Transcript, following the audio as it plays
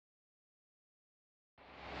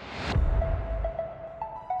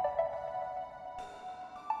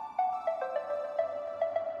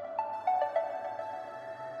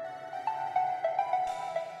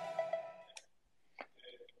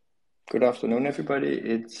Good afternoon, everybody.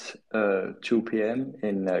 It's 2 p.m.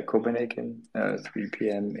 in Copenhagen, 3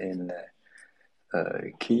 p.m. in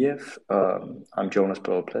Kiev. I'm Jonas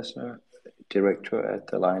Børge-Plesner, Director at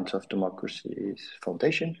the Alliance of Democracies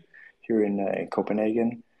Foundation here in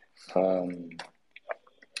Copenhagen.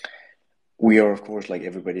 We are, of course, like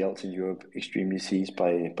everybody else in Europe, extremely seized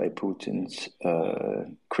by Putin's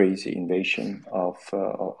crazy invasion of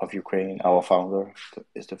Ukraine. Our founder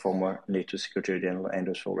is the former NATO Secretary General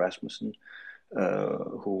Anders Fogh Rasmussen,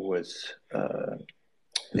 who was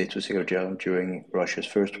NATO Secretary General during Russia's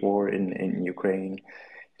first war in Ukraine,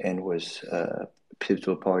 and was a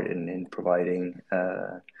pivotal part in providing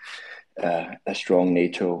a strong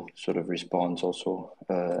NATO sort of response also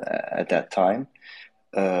at that time.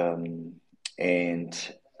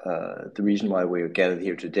 The reason why we're gathered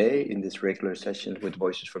here today in this regular session with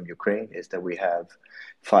Voices from Ukraine is that we have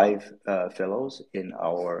 5 fellows in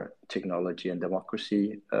our Technology and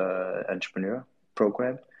Democracy Entrepreneur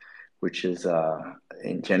Program, which is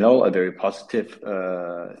in general a very positive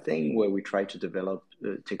thing where we try to develop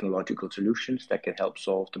technological solutions that can help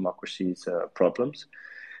solve democracy's problems.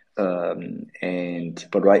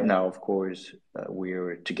 But right now, of course,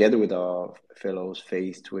 we're together with our fellows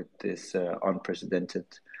faced with this unprecedented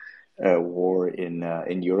war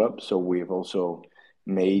in Europe. So we've also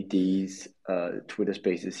made these Twitter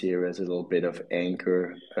spaces here as a little bit of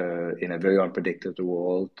anchor in a very unpredictable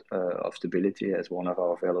world of stability, as one of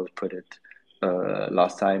our fellows put it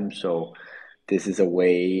last time. So this is a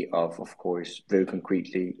way of course, very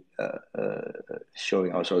concretely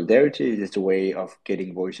showing our solidarity. It's a way of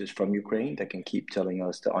getting voices from Ukraine that can keep telling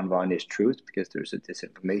us the unvarnished truth, because there's a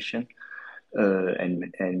disinformation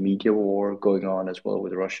and media war going on as well,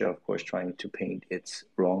 with Russia, of course, trying to paint its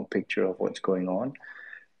wrong picture of what's going on.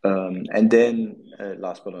 And then,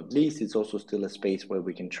 last but not least, it's also still a space where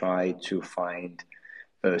we can try to find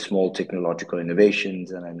small technological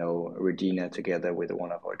innovations. And I know Regina, together with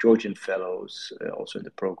one of our Georgian fellows, also in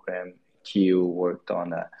the program, Q, worked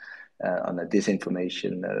on a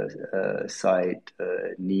disinformation site.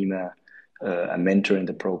 Nima, a mentor in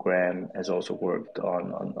the program, has also worked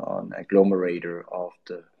on a agglomerator of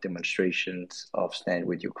the demonstrations of Stand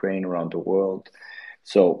With Ukraine around the world.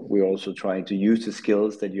 So we're also trying to use the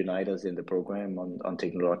skills that unite us in the program on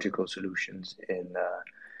technological solutions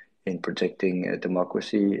in protecting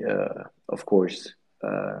democracy. Of course,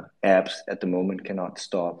 apps at the moment cannot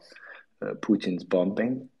stop Putin's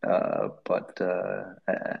bombing, but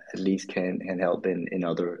at least can help in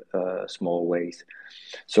other small ways.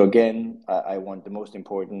 So again, I want, the most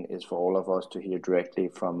important is for all of us to hear directly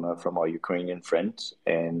from our Ukrainian friends.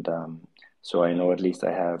 And so I know at least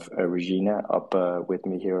I have Regina up with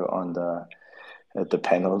me here on the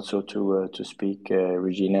panel, so to speak.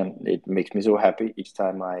 Regina, it makes me so happy each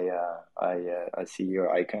time I see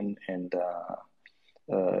your icon and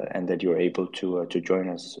that you're able to join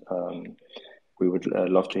us. We would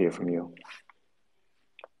love to hear from you.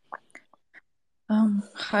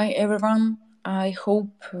 Hi everyone. I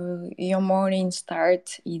hope your morning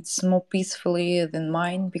start is more peacefully than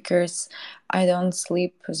mine, because I don't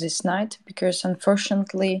sleep this night, because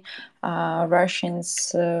unfortunately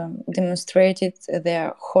Russians demonstrated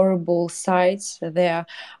their horrible sides, their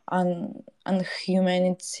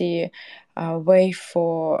unhumanity way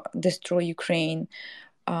for destroy Ukraine.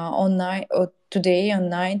 Today on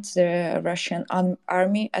night, the Russian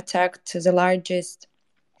army attacked the largest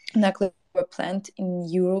nuclear plant in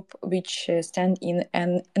Europe, which stand in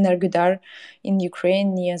Energodar in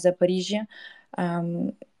Ukraine near Zaporizhia.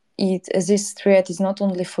 This threat is not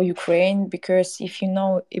only for Ukraine, because if you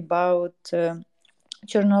know about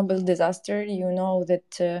Chernobyl disaster, you know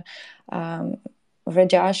that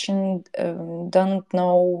radiation don't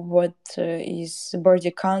know what is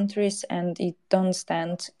border countries, and it don't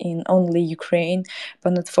stand in only Ukraine.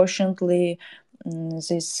 But unfortunately,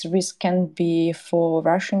 this risk can be for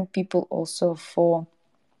Russian people, also for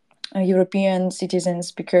European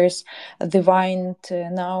citizens, because the wind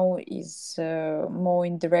now is more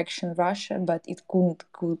in direction Russia, but it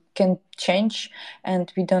can change,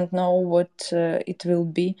 and we don't know what it will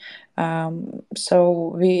be.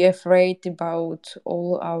 So we are afraid about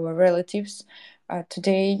all our relatives.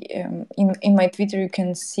 Today, in my Twitter, you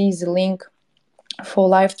can see the link for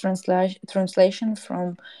live translation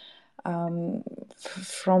from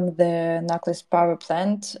the Nucleus power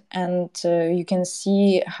plant, and you can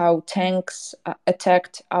see how tanks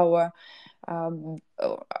attacked our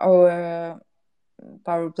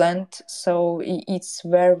power plant. So it's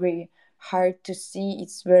very hard to see.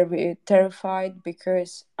 It's very terrified,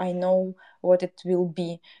 because I know what it will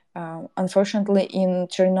be. Unfortunately, in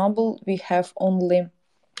Chernobyl, we have only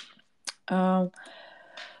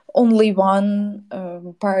only one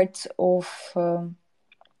part of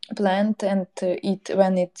plant, and it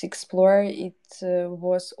when it explored it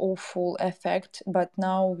was awful effect, but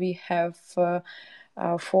now we have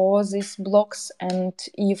for these blocks, and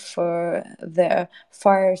if the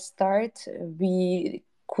fire start, we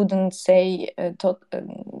couldn't say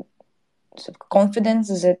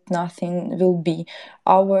confidence that nothing will be.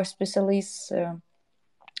 Our specialists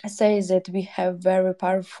say that we have very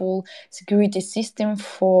powerful security system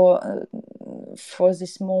for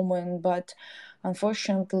this moment, but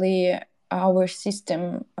unfortunately our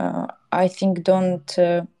system I think don't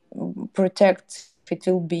protect if it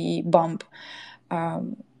will be bomb,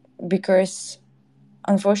 because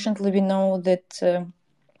unfortunately we know that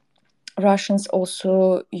Russians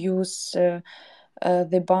also use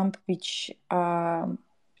the bomb which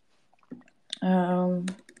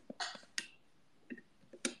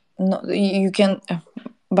no, you can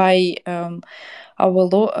by our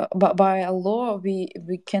law by a law we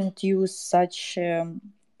can't use such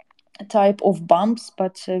type of bombs,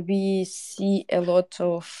 but we see a lot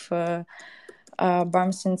of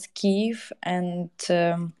bombs in Kiev, and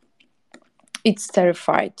it's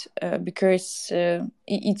terrified because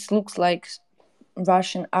it looks like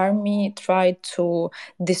Russian army tried to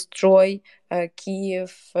destroy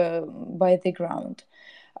Kiev by the ground.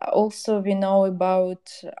 Also, we know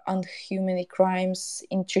about unhuman crimes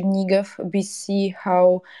in Chernihiv. We see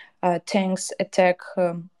how tanks attack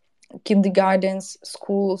kindergartens,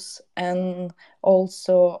 schools, and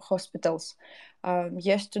also hospitals.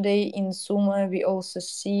 Yesterday in Suma, we also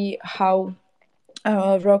see how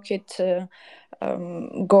rocket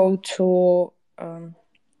go to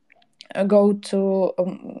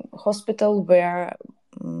hospital where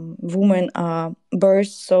women are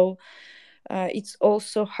birthed. So it's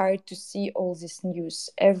also hard to see all this news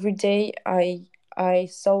every day. I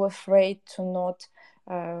so afraid to not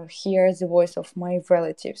hear the voice of my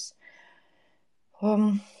relatives,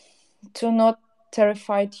 to not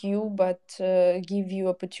terrified you, but give you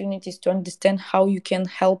opportunities to understand how you can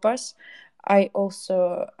help us. I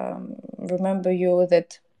also remember you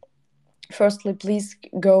that firstly, please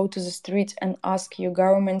go to the street and ask your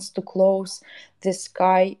governments to close the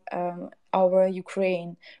sky over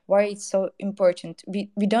Ukraine. Why it's so important? We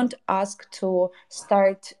don't ask to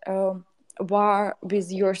start war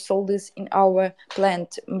with your soldiers in our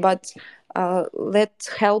plant, but let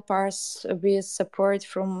help us with support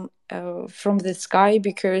from the sky,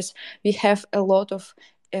 because we have a lot of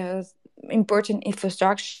important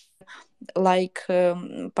infrastructure like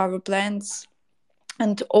power plants,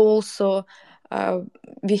 and also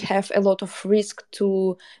we have a lot of risk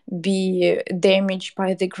to be damaged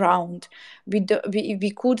by the ground.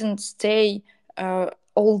 We couldn't stay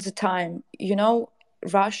all the time. You know,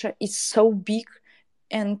 Russia is so big,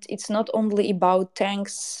 and it's not only about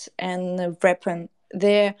tanks and weapon.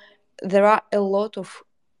 There are a lot of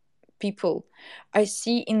people. I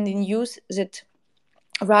see in the news that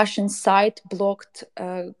Russian site blocked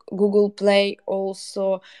Google Play,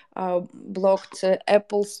 also blocked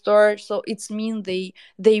Apple Store. So it's mean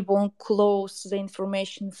they won't close the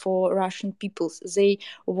information for Russian peoples. They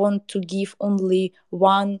want to give only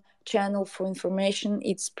one channel for information.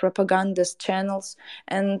 It's propaganda's channels.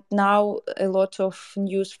 And now a lot of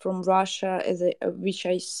news from Russia, which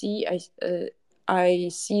I see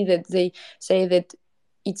that they say that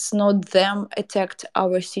it's not them attacked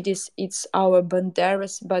our cities, it's our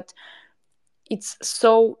banderas. But it's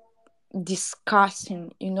so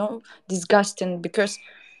disgusting, because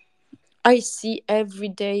I see every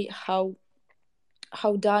day how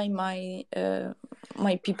die my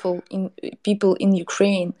people in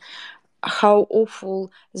Ukraine, how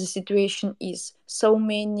awful the situation is. So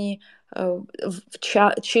many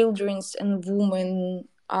children and women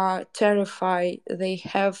are terrified. They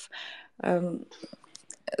have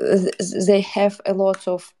a lot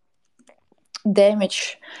of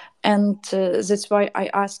damage, and that's why I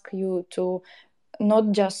ask you to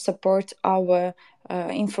not just support our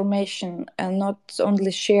information and not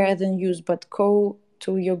only share the news, but go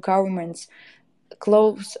to your governments,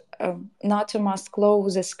 close NATO must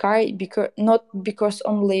close the sky, because not because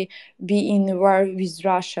only be in war with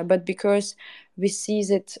Russia, but because we see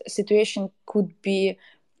that situation could be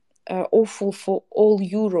awful for all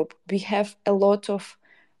Europe. We have a lot of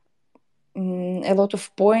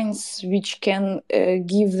points which can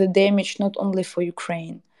give the damage not only for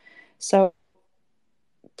Ukraine. So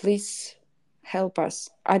please help us.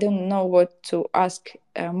 I don't know what to ask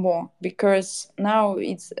more, because now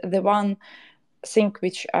it's the one thing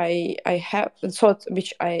which I have thought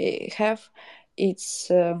which I have. It's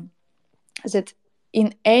that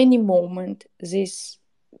in any moment this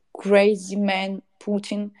crazy man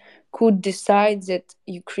Putin could decide that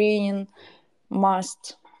Ukrainian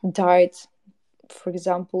must die, for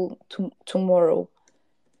example, tomorrow,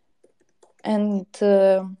 and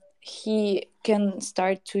he can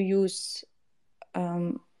start to use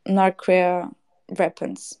nuclear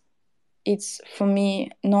weapons. It's for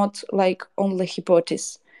me not like only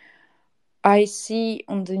hypothesis. I see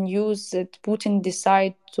on the news that Putin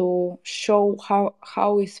decided to show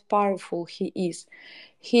how is powerful he is.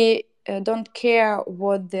 He don't care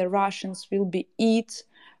what the Russians will be eat.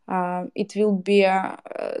 It will be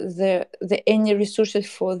the any resources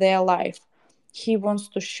for their life. He wants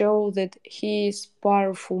to show that he is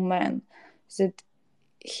powerful man, that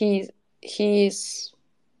he is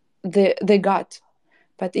the god,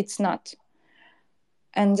 but it's not.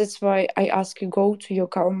 And that's why I ask you, go to your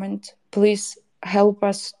government, please help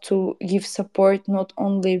us to give support, not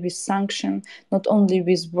only with sanction, not only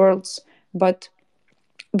with words, but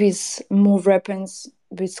with more weapons,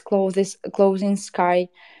 with clothing sky,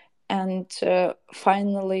 and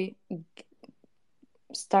finally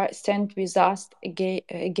stand with us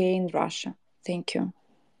again Russia. Thank you.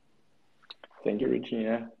 Thank you,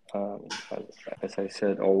 Regina. As I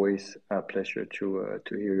said, always a pleasure to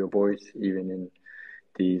hear your voice, even in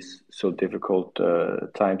these so difficult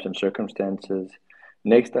times and circumstances.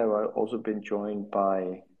 Next, I've also been joined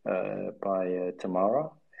by Tamara,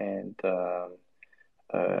 and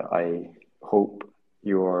I hope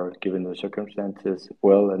you are, given the circumstances,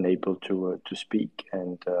 well and able to speak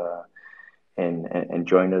and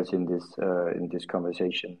join us in this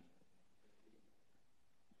conversation.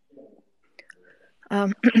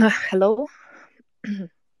 Hello.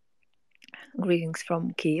 Greetings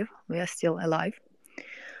from Kiev. We are still alive.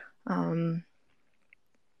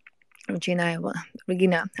 Regina,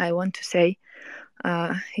 I want to say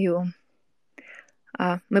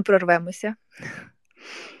ми прорвемося.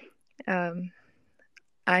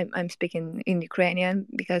 I'm speaking in Ukrainian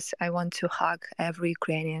because I want to hug every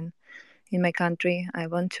Ukrainian in my country. I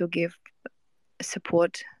want to give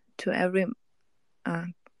support to every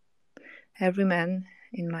man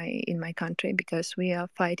in my country, because we are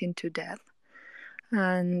fighting to death.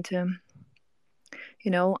 And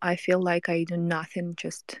I feel like I do nothing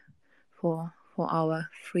just for our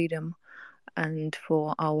freedom and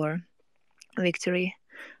for our victory.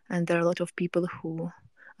 And there are a lot of people who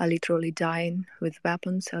are literally dying with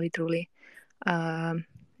weapons, are literally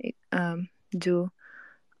do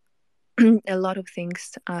a lot of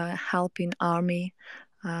things, helping army,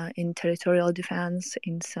 in territorial defense,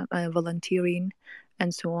 in some volunteering,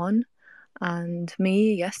 and so on. And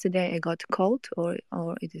me, yesterday I got cold, or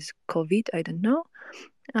it is COVID, I don't know.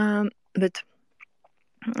 But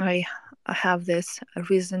I have this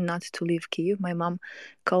reason not to leave Kyiv. My mom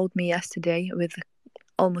called me yesterday with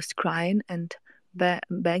almost crying and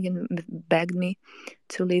begged me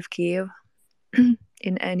to leave Kyiv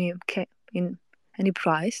in any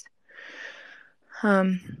price.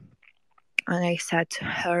 And I said to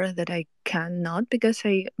her that I cannot, because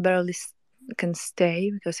I barely can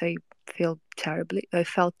stay, because I felt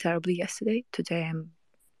terribly yesterday. Today I'm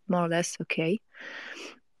more or less okay.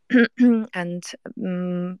 And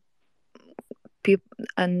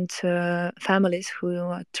families who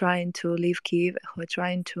are trying to leave Kyiv, who are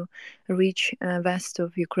trying to reach west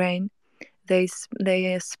of Ukraine, they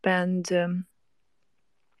spend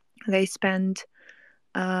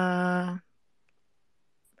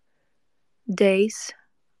days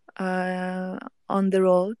on the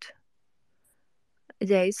road.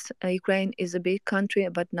 Ukraine is a big country,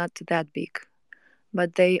 but not that big.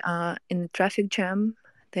 But they are in a traffic jam.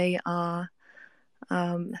 They are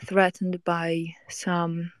threatened by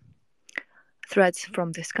some threats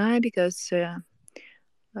from the sky, because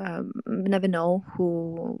never know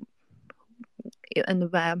who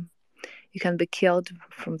and where you can be killed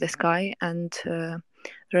from the sky. And there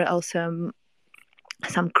are also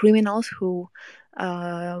some criminals who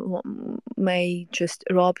may just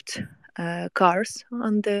robbed cars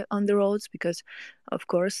on the roads, because of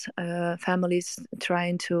course families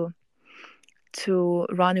trying to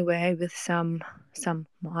run away with some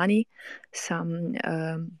money, some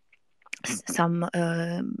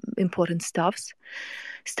important stuff.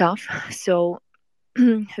 So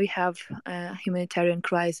we have a humanitarian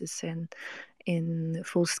crisis in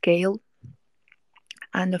full scale.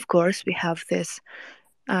 And of course we have this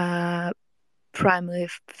primary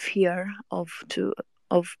fear of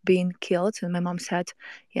being killed. And my mom said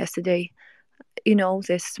yesterday,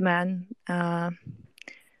 this man,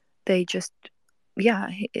 they just,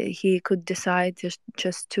 he could decide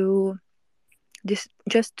just to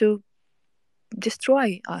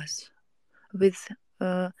destroy us with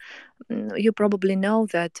you probably know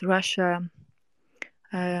that Russia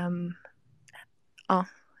Um, oh,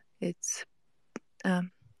 it's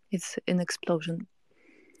an explosion.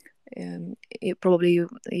 Probably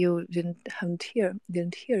you didn't hear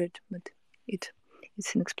it, but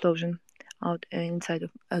it's an explosion outside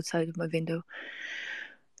of my window.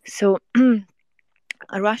 So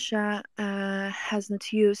Russia has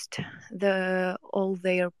not used all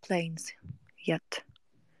their planes yet.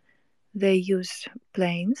 They use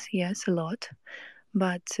planes, yes, a lot,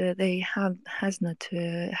 but they have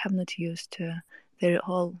not used their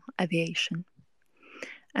whole aviation.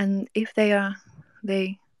 And if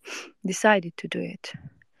they decided to do it,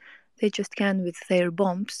 they just can with their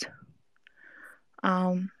bombs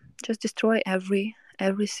just destroy every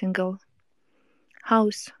single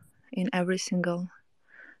house in every single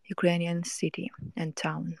Ukrainian city and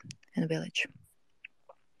town and village.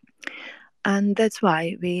 And that's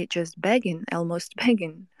why we just almost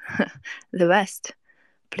begging the West,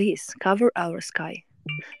 please cover our sky,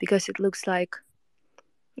 because it looks like,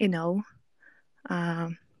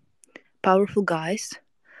 powerful guys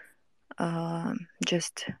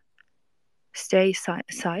just stay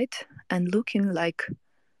side and looking like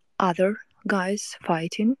other guys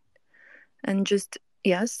fighting, and just,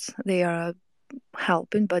 yes, they are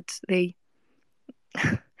helping, but they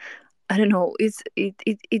I don't know,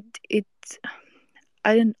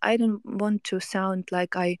 I don't want to sound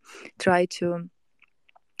like I try to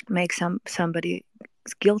make somebody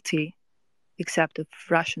guilty, except of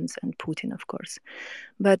Russians and Putin, of course,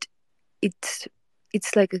 but it's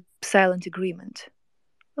like a silent agreement.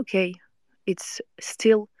 Okay, it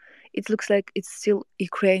looks like it's still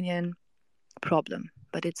Ukrainian problem,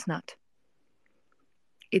 but it's not.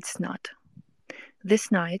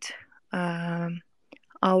 This night,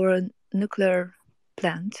 our nuclear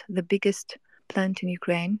plant, the biggest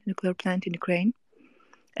nuclear plant in Ukraine,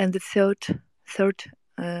 and the third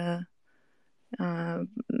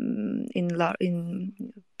in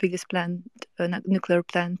biggest nuclear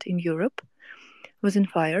plant in Europe, was in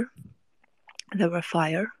fire. There were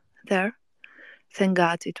fire there. Thank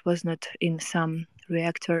God it was not in some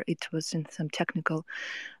reactor, it was in some technical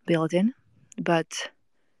building. But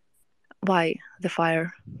why the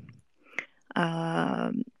fire?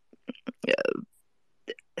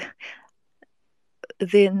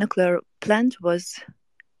 The nuclear plant was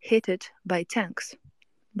hit by tanks,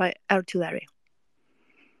 by artillery.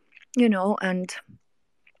 And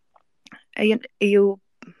you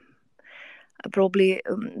probably,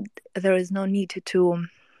 there is no need to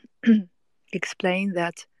explain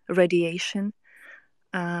that radiation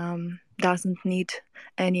doesn't need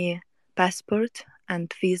any passport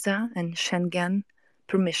and visa and Schengen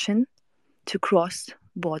permission to cross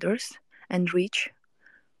borders and reach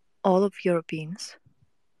all of Europeans.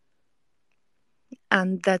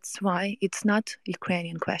 And that's why it's not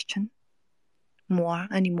Ukrainian question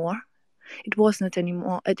anymore. It was not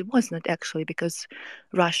anymore. It was not actually, because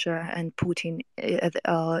Russia and Putin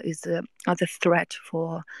is a threat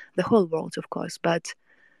for the whole world, of course. But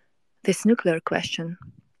this nuclear question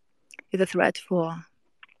is a threat for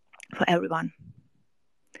everyone.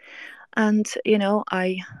 And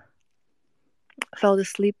I fell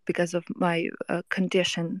asleep because of my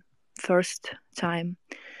condition first time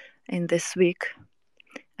in this week,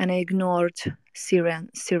 and I ignored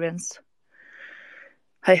sirens.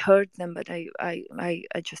 I heard them, but I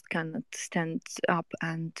just cannot stand up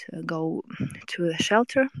and go to the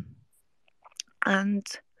shelter. And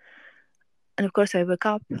of course I woke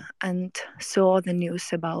up and saw the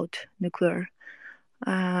news about nuclear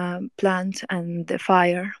plant and the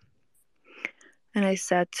fire. And I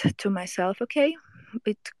said to myself, okay,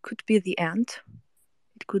 it could be the end.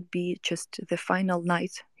 It could be just the final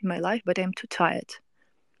night in my life, but I'm too tired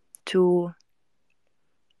to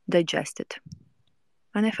digest it.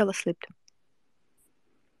 And I fell asleep.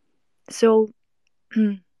 So,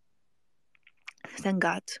 thank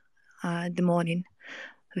God, in the morning,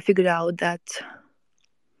 we figured out that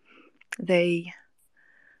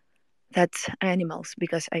that's animals,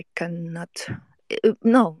 because I cannot.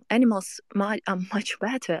 No, animals are much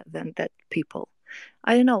better than that people.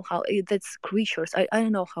 I don't know how that's creatures. I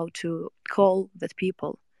don't know how to call that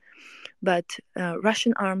people, but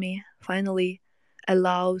Russian army finally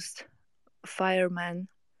allows firemen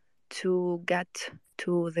to get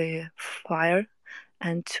to the fire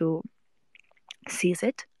and to seize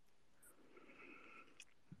it,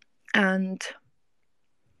 and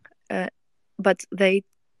but they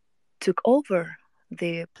took over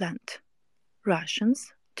the plant.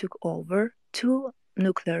 Russians took over 2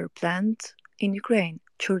 nuclear plants in Ukraine,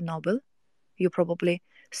 Chernobyl. You probably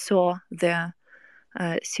saw the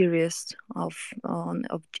series of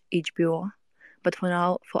HBO, But for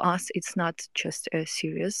now, for us, it's not just a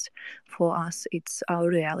serious. For us, it's our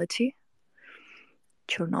reality,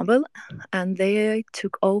 Chernobyl. And they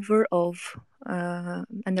took over of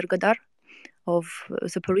Energodar, of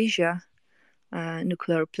Zaporizhia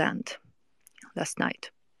nuclear plant last night.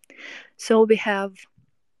 So we have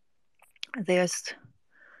this,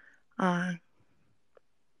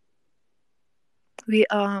 we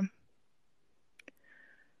are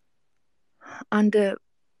under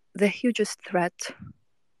the hugest threat,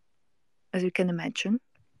 as you can imagine.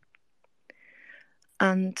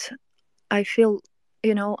 And I feel,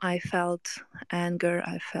 I felt anger,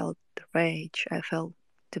 I felt rage, I felt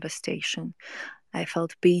devastation, I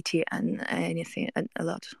felt pity and anything, and a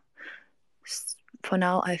lot. For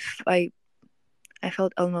now, I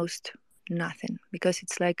felt almost nothing, because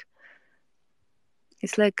it's like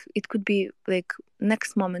it could be like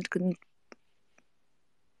next moment can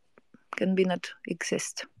be not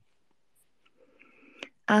exist.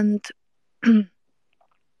 And and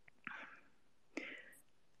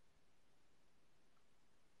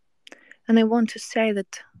I want to say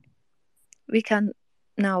that we can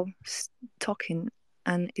now talking,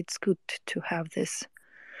 and it's good to have this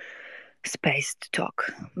space to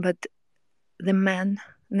talk. But the men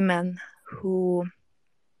who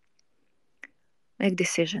make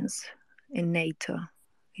decisions in NATO,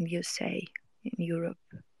 in USA, in Europe,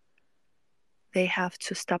 they have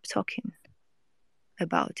to stop talking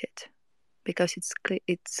about it, because it's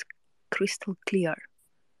crystal clear.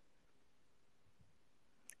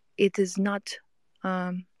 It is not.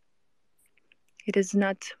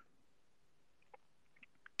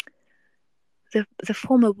 The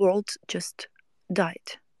former world just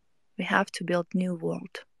died. We have to build new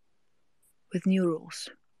world with new rules,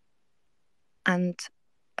 and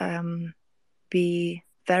be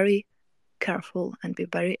very careful and be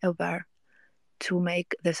very aware to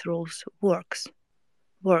make these rules work,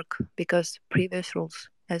 because previous rules,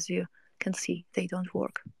 as you can see, they don't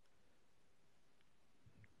work.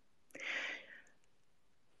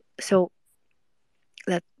 So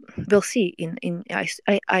that we'll see.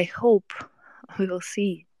 I hope we will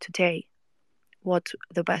see today what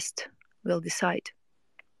the West will decide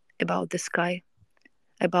about the sky,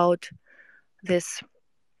 about this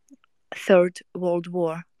third world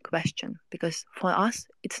war question, because for us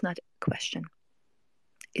it's not a question,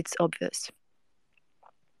 it's obvious.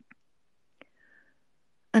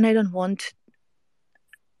 And I don't want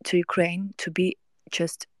to Ukraine to be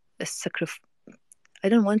just a I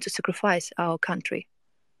don't want to sacrifice our country.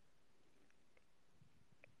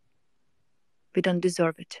 We don't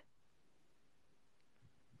deserve it.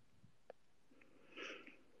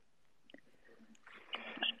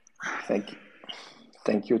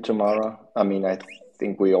 Thank you, Tamara. I mean, I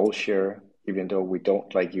think we all share, even though we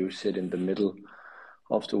don't, like you, sit in the middle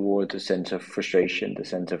of the war, the sense of frustration, the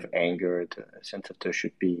sense of anger, the sense that there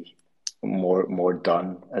should be more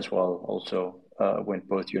done as well. Also, when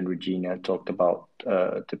both you and Regina talked about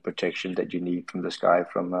the protection that you need from the sky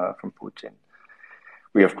from Putin.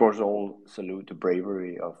 We, of course, all salute the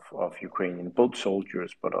bravery of Ukrainian, both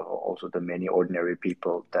soldiers, but also the many ordinary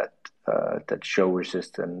people that show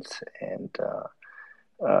resistance. And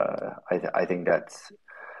I think that's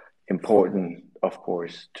important, of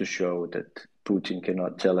course, to show that Putin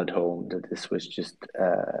cannot tell at home that this was just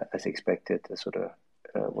as expected, a sort of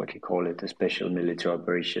what do you call it, a special military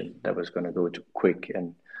operation that was going to go to quick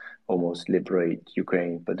and almost liberate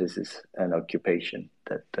Ukraine. But this is an occupation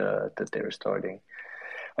that they're starting.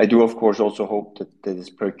 I do, of course, also hope that this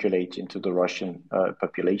percolates into the Russian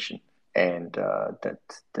population, and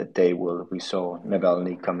that they will. We saw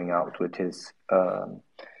Navalny coming out with his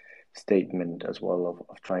statement as well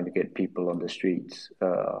of trying to get people on the streets.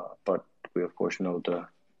 But we, of course, know the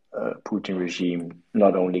Putin regime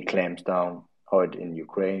not only clamps down hard in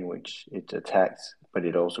Ukraine, which it attacks, but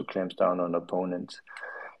it also clamps down on opponents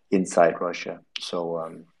inside Russia. So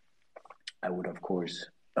I would, of course,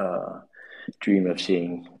 dream of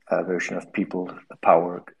seeing a version of people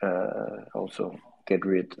power also get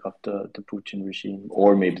rid of the Putin regime,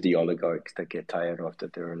 or maybe the oligarchs that get tired of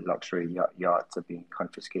that their luxury yachts are being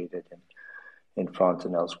confiscated in France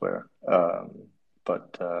and elsewhere.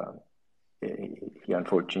 But he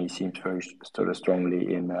unfortunately seems very sort of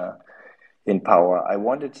strongly in power. I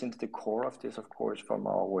wanted, since the core of this, of course, from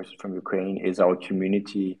our Voices from Ukraine is our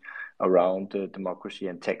community around the Democracy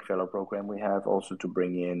and Tech Fellow program we have, also to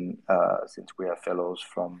bring in, since we have fellows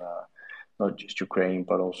from not just Ukraine,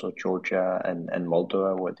 but also Georgia and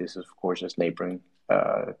Moldova, where this is, of course, as neighboring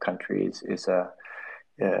countries,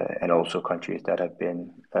 and also countries that have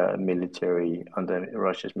been military under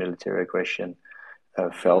Russia's military aggression.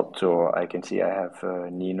 felt. So I can see I have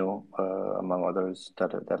Nino among others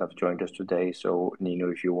that have joined us today. So Nino,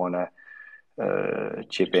 if you want to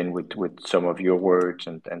chip in with some of your words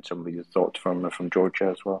and some of your thoughts from Georgia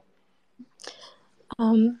as well.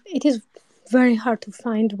 It is very hard to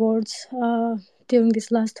find words during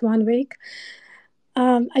this last 1 week.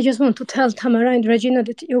 I just want to tell Tamara and Regina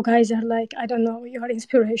that you guys are like, I don't know, you are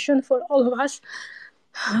inspiration for all of us.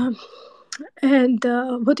 And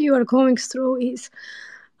what you are going through is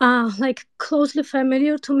like closely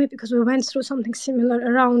familiar to me because we went through something similar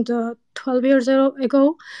around 12 years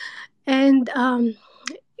ago. And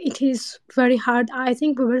it is very hard. I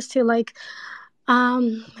think we were still like,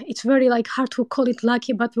 it's very like hard to call it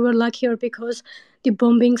lucky, but we were luckier because the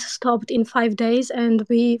bombings stopped in 5 days and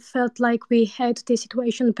we felt like we had the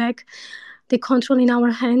situation back, the control in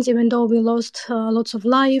our hands, even though we lost lots of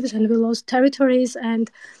lives and we lost territories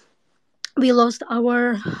and we lost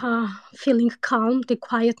our feeling calm, the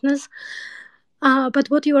quietness. But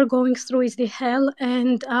what you are going through is the hell,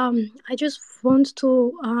 and I just want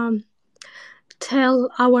to tell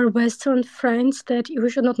our Western friends that you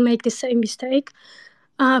should not make the same mistake,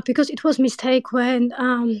 because it was mistake when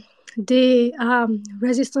the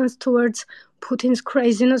resistance towards Putin's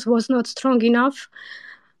craziness was not strong enough,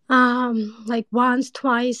 like once,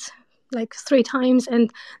 twice, like 3 times,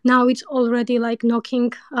 and now it's already like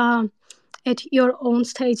knocking at your own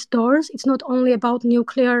state's doors. It's not only about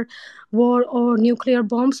nuclear war or nuclear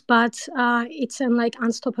bombs, but it's an like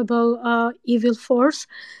unstoppable evil force.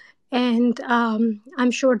 And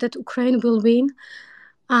I'm sure that Ukraine will win.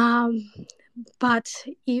 But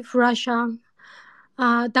if Russia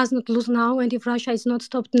does not lose now, and if Russia is not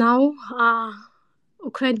stopped now,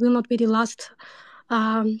 Ukraine will not be the last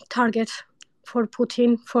target for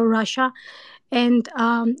Putin, for Russia. And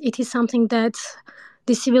it is something that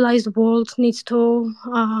the civilized world needs to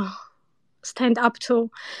stand up to.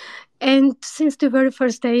 And since the very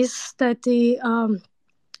first days that the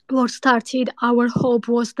war started, our hope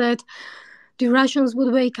was that the Russians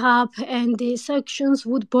would wake up and the sanctions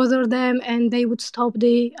would bother them and they would stop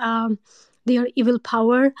their evil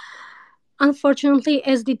power. Unfortunately,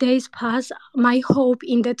 as the days pass, my hope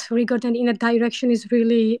in that regard and in that direction is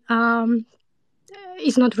really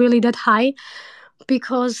is not really that high,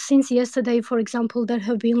 because since yesterday, for example, there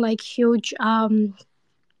have been like huge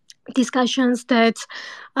discussions that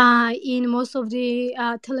in most of the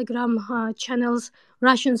Telegram channels,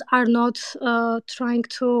 Russians are not trying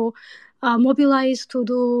to mobilize to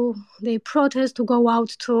do the protest, to go out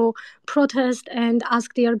to protest and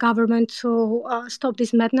ask their government to stop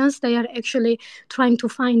this madness. They are actually trying to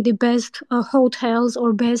find the best hotels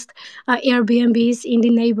or best Airbnbs in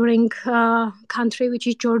the neighboring country, which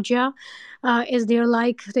is Georgia, as they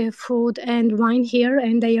like the food and wine here,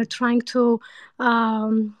 and they are trying to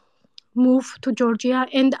move to Georgia.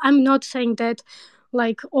 And I'm not saying that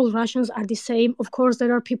like all Russians are the same. Of course,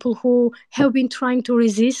 there are people who have been trying to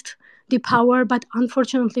resist the power, but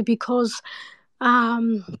unfortunately, because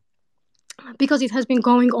it has been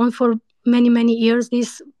going on for many years,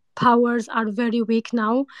 these powers are very weak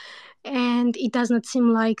now, and it does not seem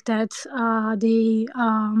like that the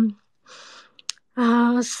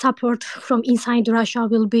support from inside Russia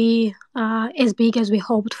will be as big as we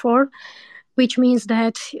hoped for, which means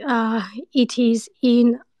that it is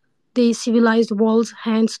in the civilized world's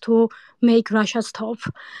hands to make Russia stop.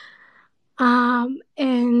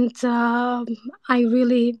 And I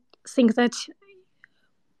really think that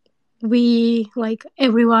we, like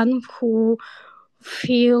everyone who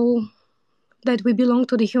feel that we belong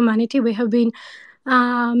to the humanity, we have been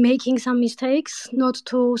making some mistakes not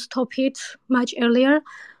to stop it much earlier,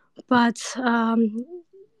 but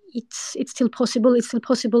it's still possible. It's still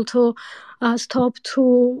possible to stop,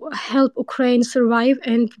 to help Ukraine survive,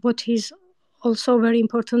 and what is also very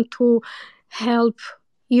important, to help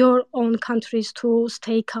your own countries to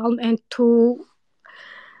stay calm and to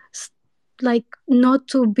like not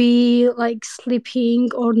to be like sleeping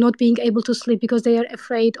or not being able to sleep because they are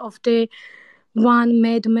afraid of the one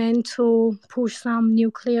madman to push some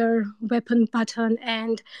nuclear weapon button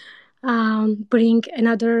and bring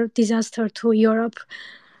another disaster to Europe.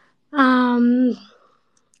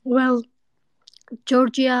 Well,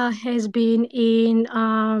 Georgia has been in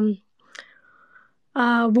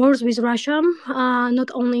wars with Russia, not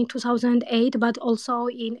only in 2008, but also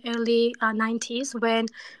in early 90s when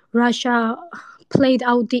Russia played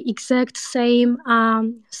out the exact same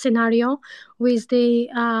scenario with the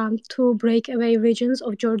 2 breakaway regions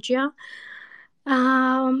of Georgia.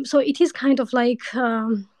 So it is kind of like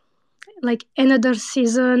another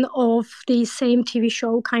season of the same TV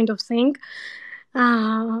show kind of thing.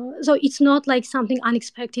 So it's not like something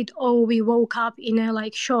unexpected. Oh, we woke up in a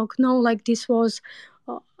like shock. No, like this was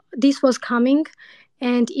coming,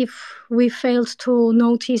 and if we failed to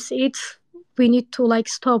notice it, we need to like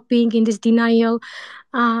stop being in this denial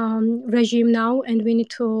regime now, and we need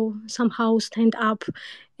to somehow stand up.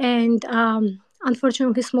 And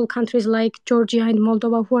unfortunately, small countries like Georgia and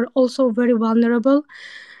Moldova, who are also very vulnerable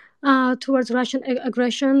towards Russian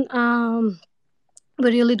aggression, we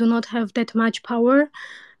really do not have that much power.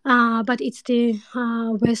 But it's the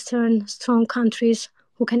Western strong countries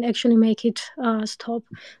who can actually make it stop.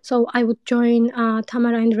 So I would join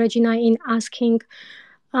Tamara and Regina in asking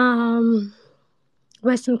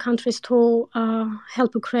Western countries to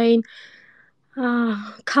help Ukraine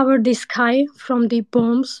cover the sky from the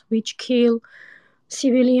bombs which kill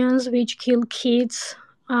civilians, which kill kids,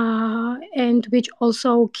 and which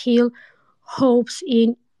also kill hopes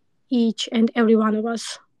in each and every one of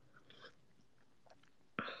us.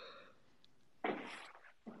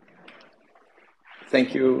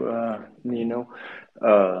 Thank you, Nino.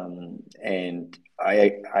 And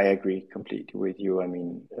I agree completely with you. I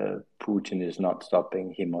mean, Putin is not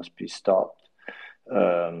stopping. He must be stopped.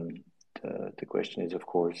 The question is, of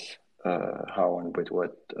course, how and with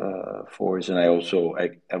what force. And I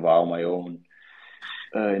avow my own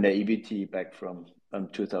naivety back from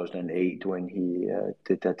 2008 when he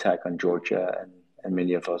did the attack on Georgia, and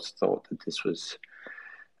many of us thought that this was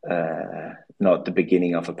not the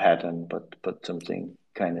beginning of a pattern, but something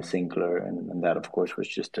kind of singular, and that of course was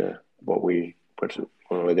just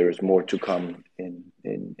or there is more to come in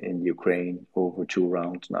Ukraine over 2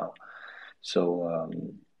 rounds now. So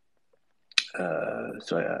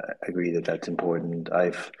so I agree that that's important.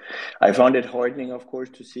 I found it heartening, of course,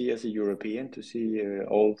 to see as a European to see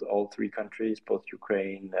all 3 countries, both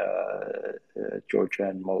Ukraine, Georgia,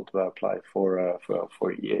 and Moldova, apply for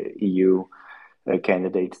EU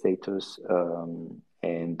candidate status.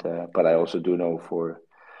 But I also do know for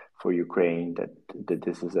Ukraine that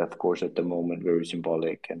this is, of course, at the moment very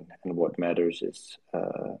symbolic, and what matters is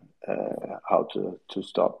how to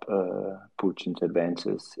stop Putin's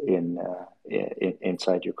advances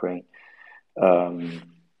inside Ukraine.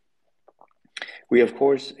 We, of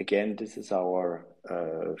course, again, this is our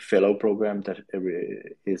fellow program that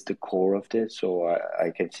is the core of this. So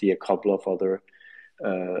I can see a couple of other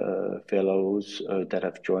fellows that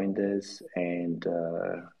have joined this, and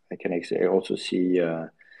I can actually also see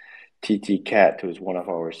Ttcat, who's one of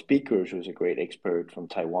our speakers, who's a great expert from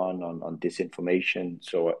Taiwan on disinformation.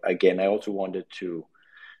 So again, I also wanted to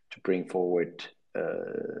bring forward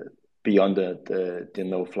beyond the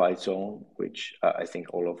no-fly zone, which I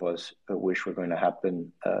think all of us wish were going to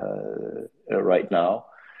happen right now.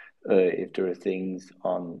 If there are things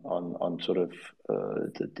on sort of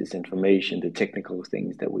the disinformation, the technical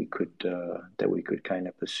things that we could kind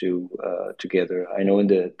of pursue together. I know in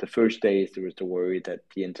the first days there was the worry that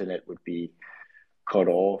the internet would be cut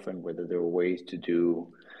off, and whether there were ways to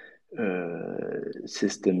do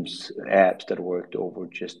systems, apps that worked over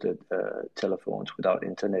just telephones without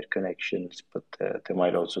internet connections. But there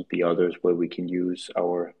might also be others where we can use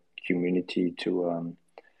our community to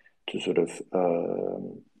sort of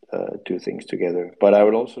do things together. But I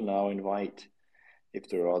would also now invite, if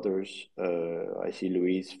there are others, I see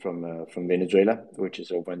Luis from Venezuela, which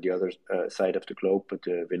is over on the other side of the globe, but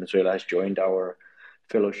Venezuela has joined our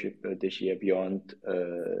fellowship this year beyond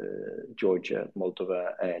Georgia,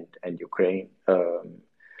 Moldova, and Ukraine,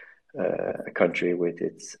 a country with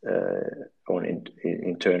its own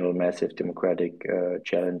internal massive democratic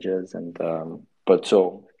challenges. And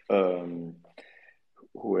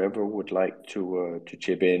whoever would like to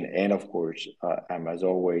chip in, and of course, I'm as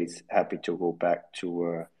always happy to go back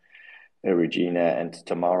to Regina and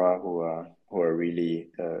Tamara, who are really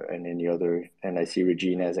and any other. And I see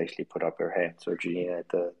Regina has actually put up her hand. So Regina,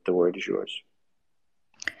 the word is yours.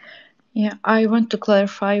 Yeah, I want to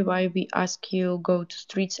clarify why we ask you go to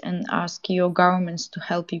streets and ask your governments to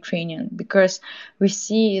help Ukrainian, because we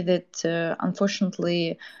see that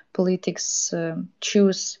unfortunately politics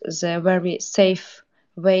choose the very safe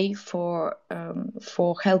way for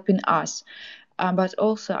helping us. But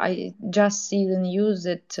also I just see the news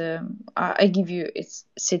that I give you its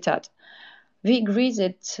citat. We agree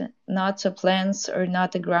that NATO plans or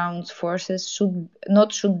NATO ground forces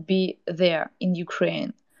should be there in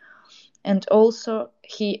Ukraine. And also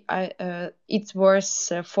it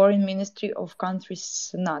was foreign ministry of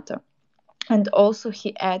countries NATO. And also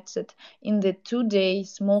he adds that in the 2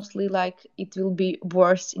 days, mostly like it will be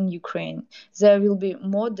worse in Ukraine. There will be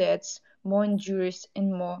more deaths, more injuries,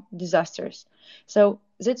 and more disasters. So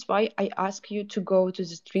that's why I ask you to go to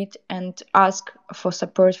the street and ask for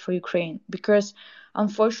support for Ukraine, because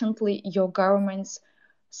unfortunately your government's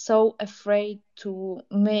so afraid to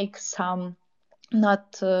make some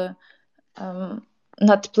not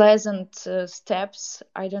not pleasant steps.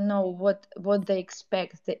 I don't know what they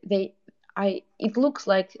expect. It looks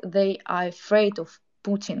like they are afraid of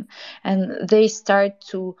Putin, and they start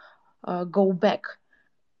to go back.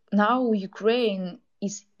 Now Ukraine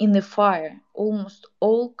is in the fire. Almost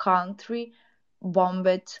all country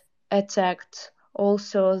bombed, attacked.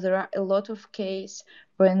 Also, there are a lot of cases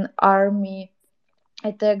when army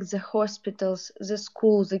attack the hospitals, the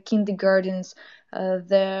schools, the kindergartens,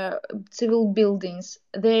 the civil buildings.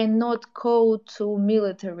 They are not called to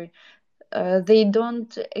military. They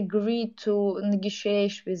don't agree to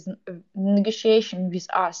negotiation with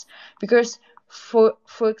us, because for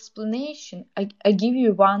explanation, I give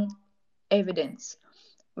you one evidence.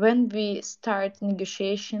 When we start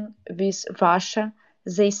negotiation with Russia,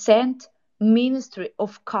 they sent Ministry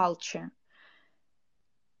of Culture.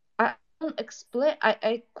 I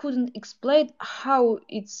couldn't explain how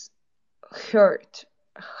it's hurt,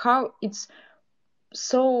 how it's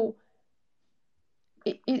so.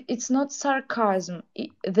 It's not sarcasm.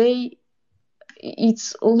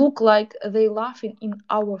 It's look like they laughing in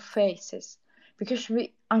our faces, because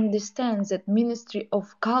we understand that Ministry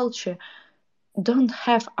of Culture don't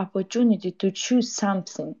have opportunity to choose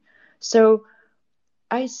something. So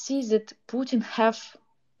I see that Putin have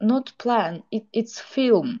not plan. It's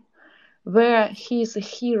film where he is a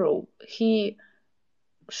hero. He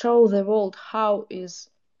show the world how is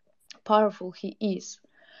powerful he is.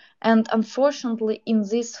 And unfortunately, in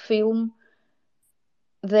this film,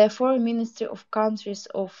 the foreign ministry of countries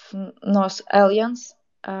of North Alliance,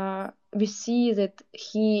 we see that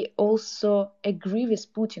he also agree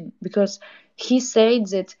with Putin, because he said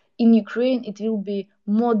that in Ukraine it will be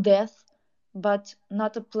more death, but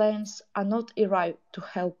NATO planes are not arrived to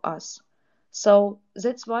help us. So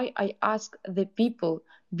that's why I ask the people,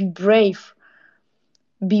 be brave,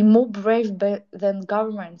 be more brave than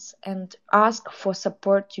governments, and ask for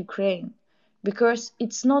support Ukraine, because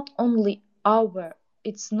it's not only our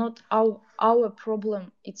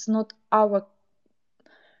problem, it's not our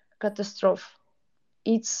catastrophe.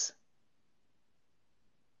 It's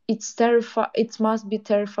it must be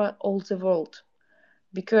terrify all the world,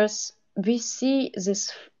 because we see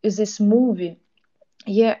this movie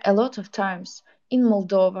a lot of times in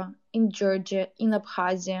Moldova, in Georgia, in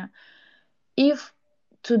Abkhazia. If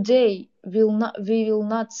today we will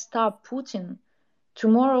not stop Putin,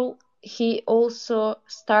 tomorrow he also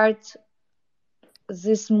starts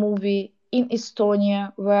this movie in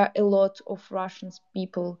Estonia, where a lot of Russian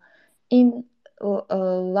people. In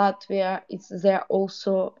Latvia, there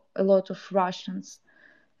also a lot of Russians.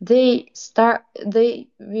 They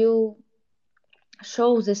will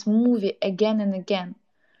show this movie again and again,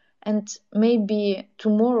 and maybe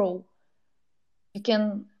tomorrow we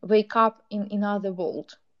can wake up in another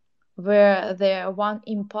world where there are one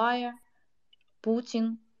empire,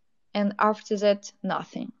 Putin, and after that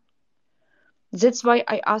nothing. That's why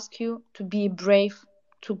I ask you to be brave,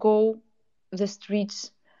 to go the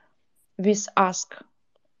streets with us,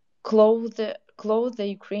 clothe the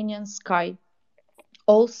Ukrainian sky.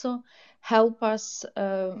 Also help us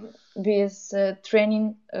with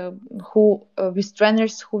training, with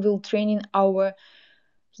trainers who will train our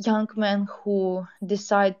young men who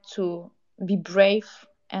decide to be brave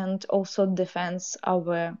and also defend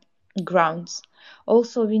our grounds.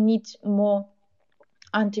 Also, we need more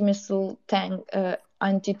anti-missile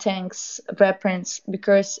anti-tanks weapons,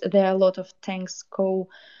 because there are a lot of tanks go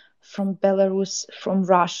from Belarus, from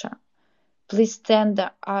Russia. Please send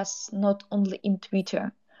us not only in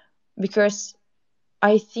Twitter, because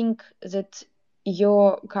I think that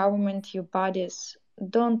your government, your bodies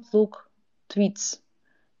don't look tweets,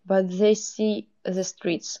 but they see the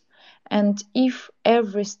streets. And if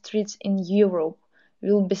every street in Europe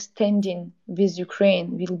will be standing with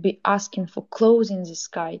Ukraine, will be asking for closing the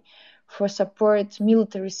sky, for support,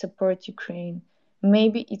 military support Ukraine,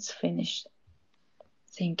 maybe it's finished.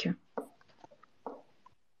 Thank you.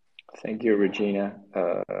 Thank you, Regina.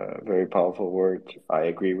 Very powerful word. I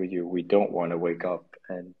agree with you. We don't want to wake up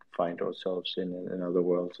and find ourselves in another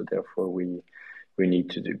world. So therefore, we need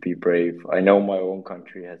to be brave. I know my own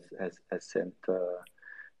country has sent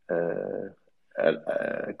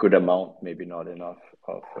a good amount, maybe not enough,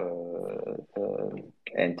 of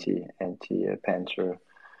anti Panzer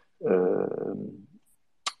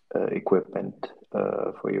equipment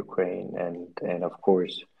for Ukraine, and of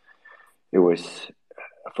course it was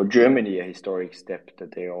for Germany a historic step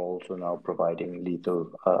that they are also now providing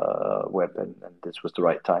lethal weapon, and this was the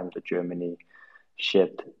right time that Germany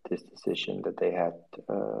shed this decision that they had,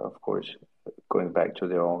 of course, going back to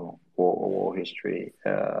their own war history.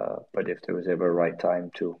 But if there was ever a right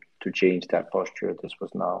time to change that posture, this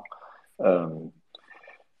was now.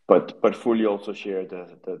 But fully also share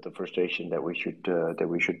the frustration that we should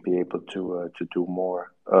be able to do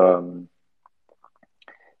more.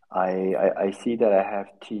 I see that I have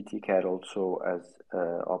Ttcat also as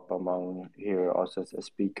up among here us as a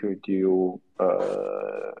speaker. Do you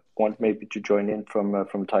want maybe to join in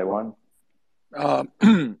from Taiwan?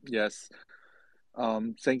 Yes.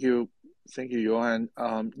 Thank you, Johan.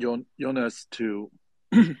 Jonas, to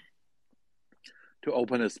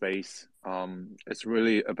open a space. It's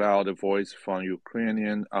really about a voice from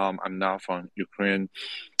Ukrainian. I'm not from Ukraine.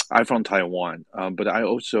 I'm from Taiwan. But I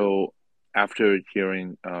also, after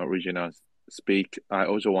hearing Regina speak, I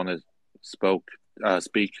also want to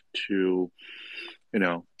speak to,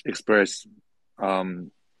 express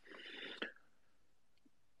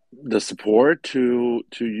the support to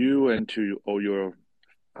you and to all your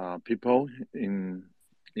people in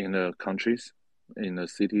the countries, in the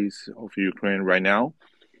cities of Ukraine right now.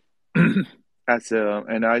 And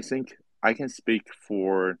I think I can speak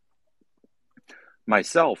for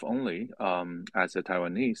myself only, as a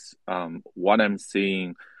Taiwanese. What I'm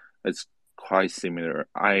seeing is quite similar.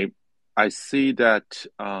 I see that,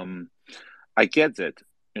 I get it.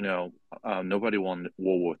 Nobody wanted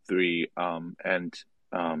World War III, and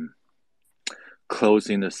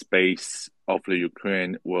closing the space of the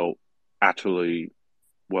Ukraine will actually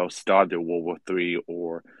start the World War III.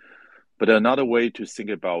 But another way to think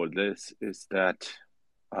about this is that,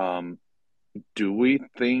 do we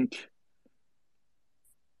think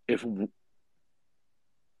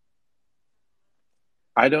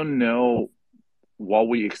I don't know what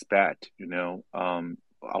we expect,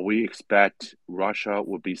 we expect Russia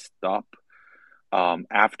will be stopped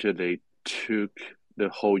after they took the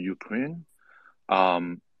whole Ukraine.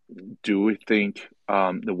 Do we think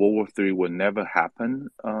the World War III will never happen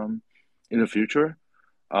in the future?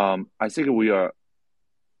 I think we are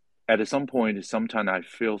at some point. Sometimes I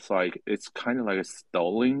feel like it's kind of like a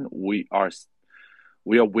stalling. We are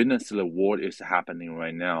witnessing the war is happening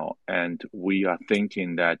right now, and we are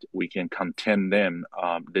thinking that we can contain them,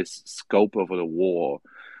 this scope of the war,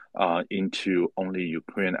 into only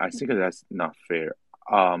Ukraine. I think that's not fair.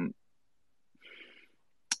 How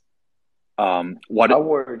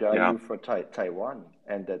worried are you for Taiwan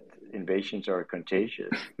and that invasions are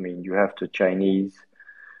contagious? I mean, you have the Chinese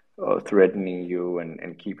threatening you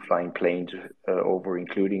and keep flying planes over,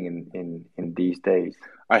 including in these days.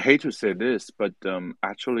 I hate to say this, but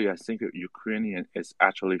actually, I think Ukrainian is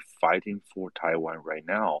actually fighting for Taiwan right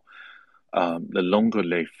now. The longer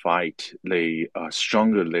they fight, the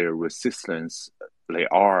stronger their resistance they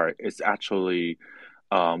are. It's actually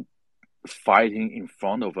fighting in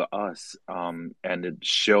front of us, and it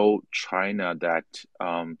show China that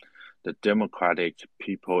the democratic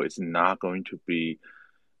people is not going to be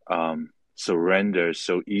surrender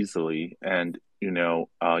so easily. And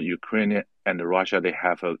Ukraine and Russia, they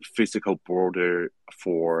have a physical border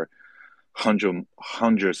for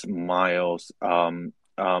hundreds of miles,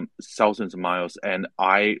 thousands of miles, and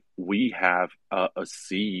we have a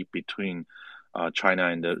sea between China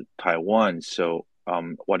and Taiwan. So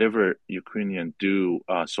whatever Ukrainians do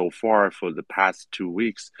so far for the past 2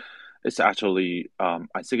 weeks, it's actually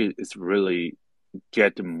I think it's really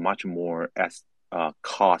get much more as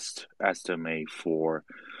cost estimate for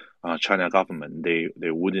China government. They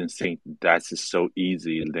wouldn't think that's so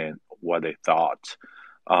easy than what they thought.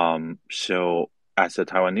 So as a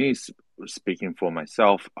Taiwanese, speaking for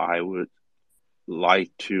myself, I would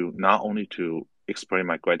like to not only to express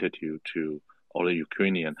my gratitude to all the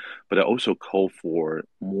Ukrainian, but I also call for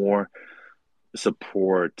more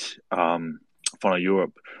support from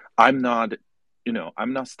Europe. I'm not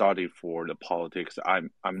studying for the politics.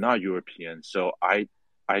 I'm not European, so I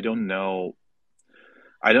don't know.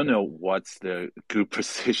 I don't know what's the good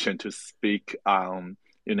position to speak.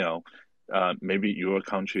 Maybe your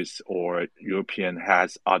countries or European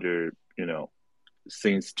has other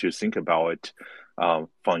things to think about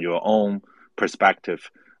from your own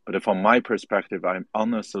perspective. But from my perspective, I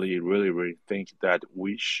honestly really think that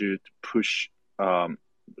we should push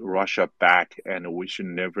Russia back, and we should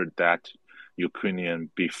never let Ukrainian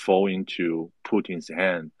be fall into Putin's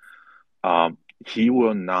hand. He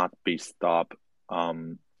will not be stopped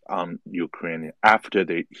on Ukraine after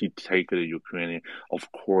he take the Ukraine.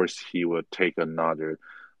 Of course, he will take another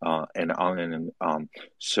and on.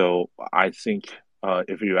 So I think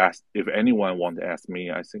if anyone want to ask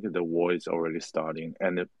me, I think the war is already starting,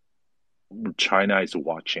 and China is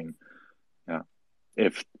watching. Yeah,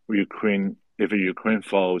 if Ukraine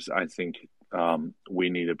falls, I think we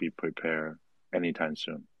need to be prepared anytime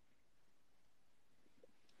soon.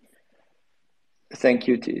 Thank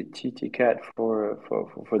you, Ttcat, for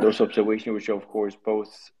those observations, which are of course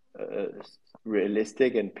both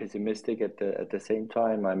realistic and pessimistic at the same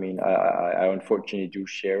time. I mean, I unfortunately do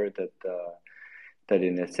share that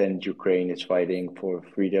in a sense Ukraine is fighting for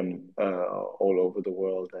freedom all over the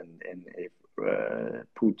world, and if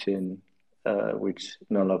Putin, which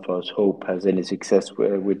none of us hope has any success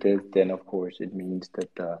with this, then of course it means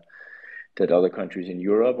that other countries in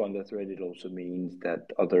Europe are under threat. It also means that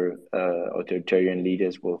other authoritarian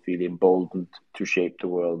leaders will feel emboldened to shape the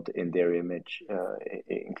world in their image,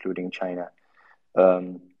 including China.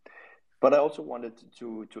 But I also wanted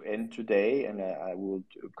to end today, and I will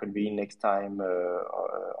convene next time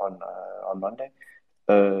on Monday,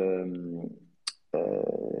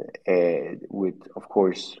 with, of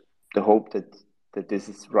course, the hope that this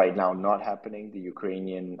is right now not happening. The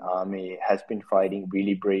Ukrainian army has been fighting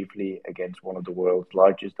really bravely against one of the world's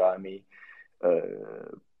largest army.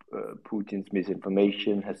 Putin's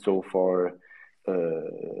misinformation has so far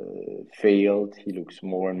failed. He looks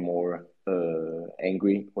more and more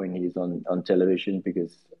angry when he's on television,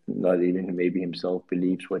 because not even maybe himself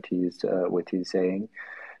believes what he's saying.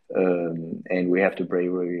 And we have the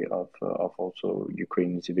bravery of also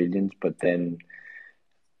Ukrainian civilians, but then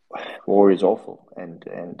war is awful, and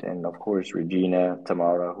of course Regina,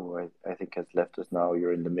 Tamara, who I think has left us now.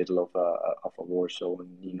 You're in the middle of a war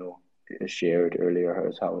zone. Shared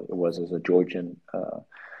earlier how it was as a Georgian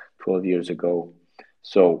 12 years ago.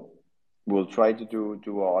 So we'll try to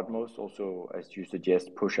do our utmost. Also, as you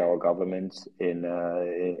suggest, push our governments in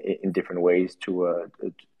different ways to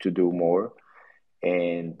do more.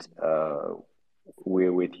 And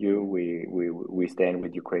we're with you. We stand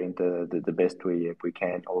with Ukraine the best way we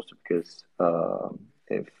can. Also, because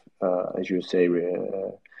if as you say,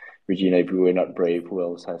 Regina, if we were not brave, who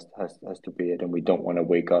else has to be it? And we don't want to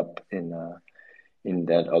wake up in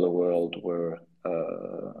that other world where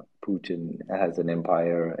Putin has an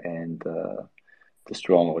empire and the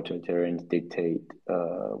strong authoritarians dictate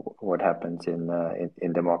what happens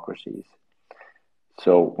in democracies.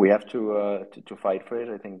 So we have to fight for it.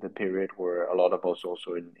 I think the period where a lot of us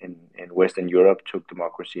also in Western Europe took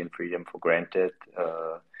democracy and freedom for granted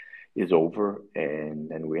is over,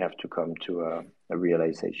 and we have to come to a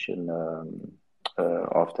realization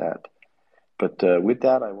of that. But with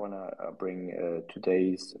that, I want to bring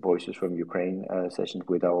today's Voices from Ukraine session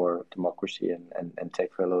with our democracy and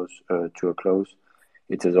tech fellows to a close.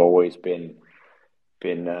 It has always been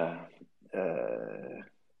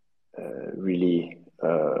really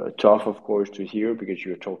tough, of course, to hear, because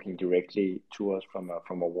you're talking directly to us from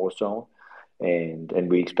a war zone, and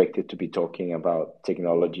we expected to be talking about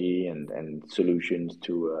technology and solutions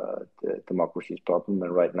to the democracy's problem,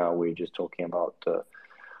 and right now we're just talking about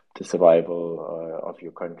the survival of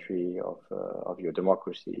your country, of your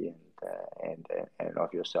democracy, and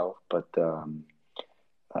of yourself. But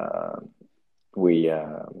we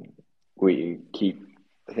keep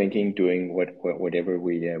thinking, doing whatever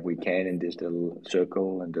we can in this little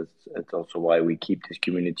circle, and that's also why we keep this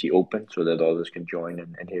community open, so that others can join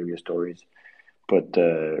and hear your stories. But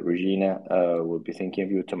Regina, will be thinking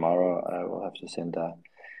of you tomorrow. I will have to send a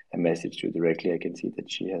message to you directly. I can see that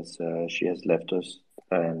she has left us,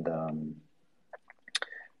 and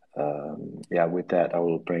with that, I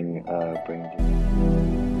will bring you.